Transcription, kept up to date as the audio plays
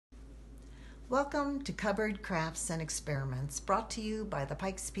Welcome to Cupboard Crafts and Experiments, brought to you by the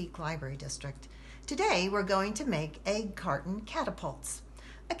Pikes Peak Library District. Today we're going to make egg carton catapults.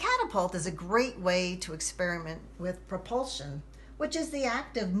 A catapult is a great way to experiment with propulsion, which is the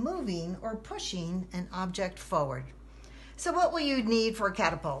act of moving or pushing an object forward. So what will you need for a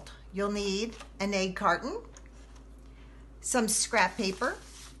catapult? You'll need an egg carton, some scrap paper,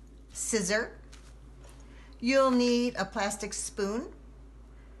 scissor. You'll need a plastic spoon,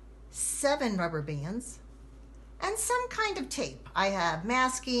 7 rubber bands, and some kind of tape. I have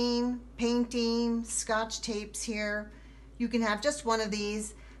masking, painting, scotch tapes here. You can have just one of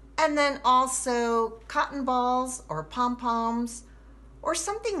these. And then also cotton balls or pom-poms or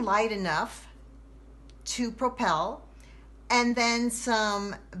something light enough to propel. And then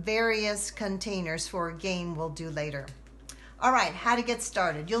some various containers for a game we'll do later. All right, how to get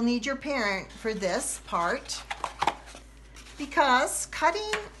started. You'll need your parent for this part because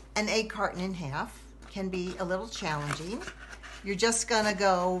cutting an egg carton in half can be a little challenging. You're just gonna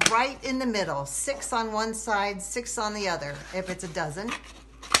go right in the middle, 6 on one side, 6 on the other, if it's a dozen.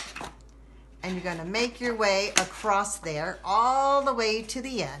 And you're gonna make your way across there all the way to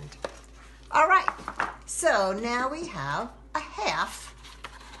the end. All right, so now we have a half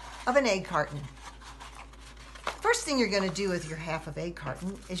of an egg carton. First thing you're gonna do with your half of egg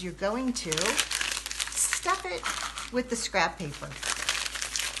carton is you're going to stuff it with the scrap paper.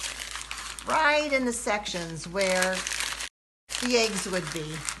 Right in the sections where the eggs would be.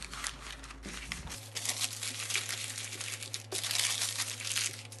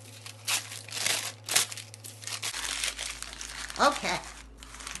 Okay,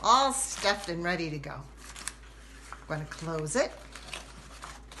 all stuffed and ready to go. I'm going to close it.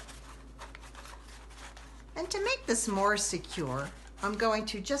 And to make this more secure, I'm going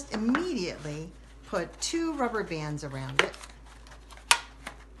to just immediately put 2 rubber bands around it.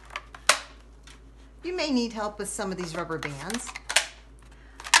 You may need help with some of these rubber bands.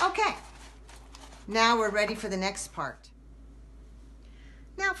 Okay, now we're ready for the next part.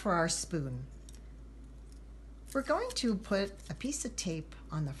 Now for our spoon. We're going to put a piece of tape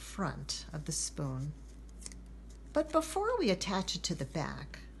on the front of the spoon. But before we attach it to the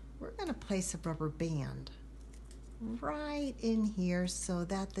back, we're going to place a rubber band right in here so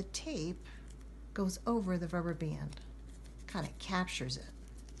that the tape goes over the rubber band, kind of captures it.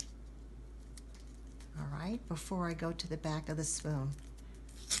 All right, before I go to the back of the spoon,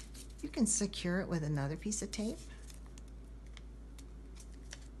 you can secure it with another piece of tape.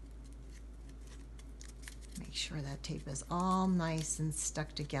 Make sure that tape is all nice and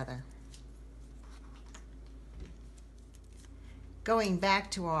stuck together. Going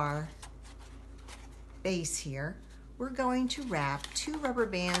back to our base here, we're going to wrap 2 rubber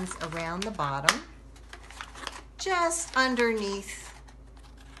bands around the bottom, just underneath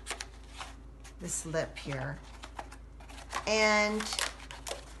this lip here, and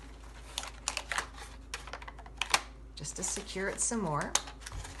just to secure it some more.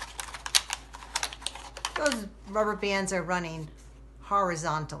 Those rubber bands are running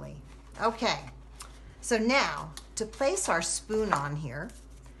horizontally. Okay, so now to place our spoon on here,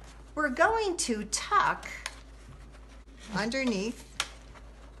 we're going to tuck underneath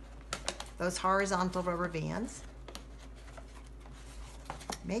those horizontal rubber bands.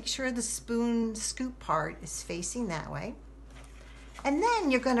 Make sure the spoon scoop part is facing that way. And then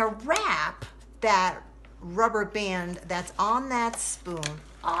you're going to wrap that rubber band that's on that spoon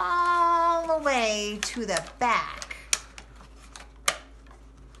all the way to the back.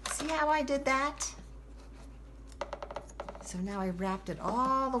 See how I did that? So now I wrapped it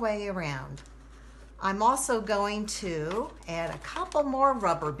all the way around. I'm also going to add a couple more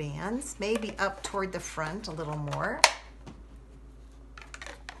rubber bands, maybe up toward the front a little more.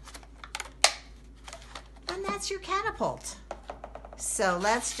 And that's your catapult. So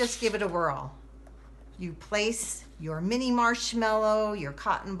let's just give it a whirl. You place your mini marshmallow, your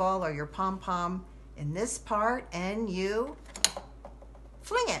cotton ball, or your pom-pom in this part and you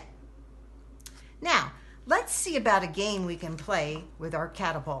fling it. Now, let's see about a game we can play with our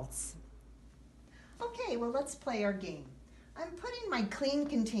catapults. Okay, well, let's play our game. I'm putting my clean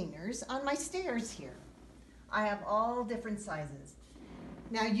containers on my stairs here. I have all different sizes.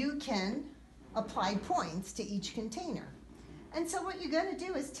 Now you can apply points to each container. And so what you're going to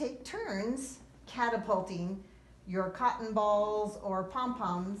do is take turns catapulting your cotton balls or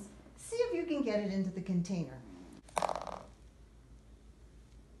pom-poms. See if you can get it into the container.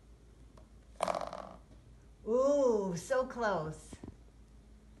 Ooh, so close.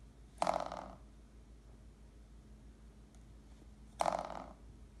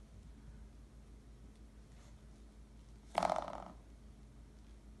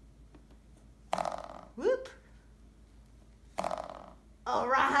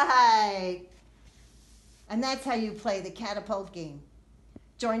 Right. And that's how you play the Catapult game.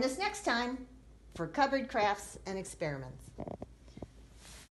 Join us next time for Cupboard Crafts and Experiments.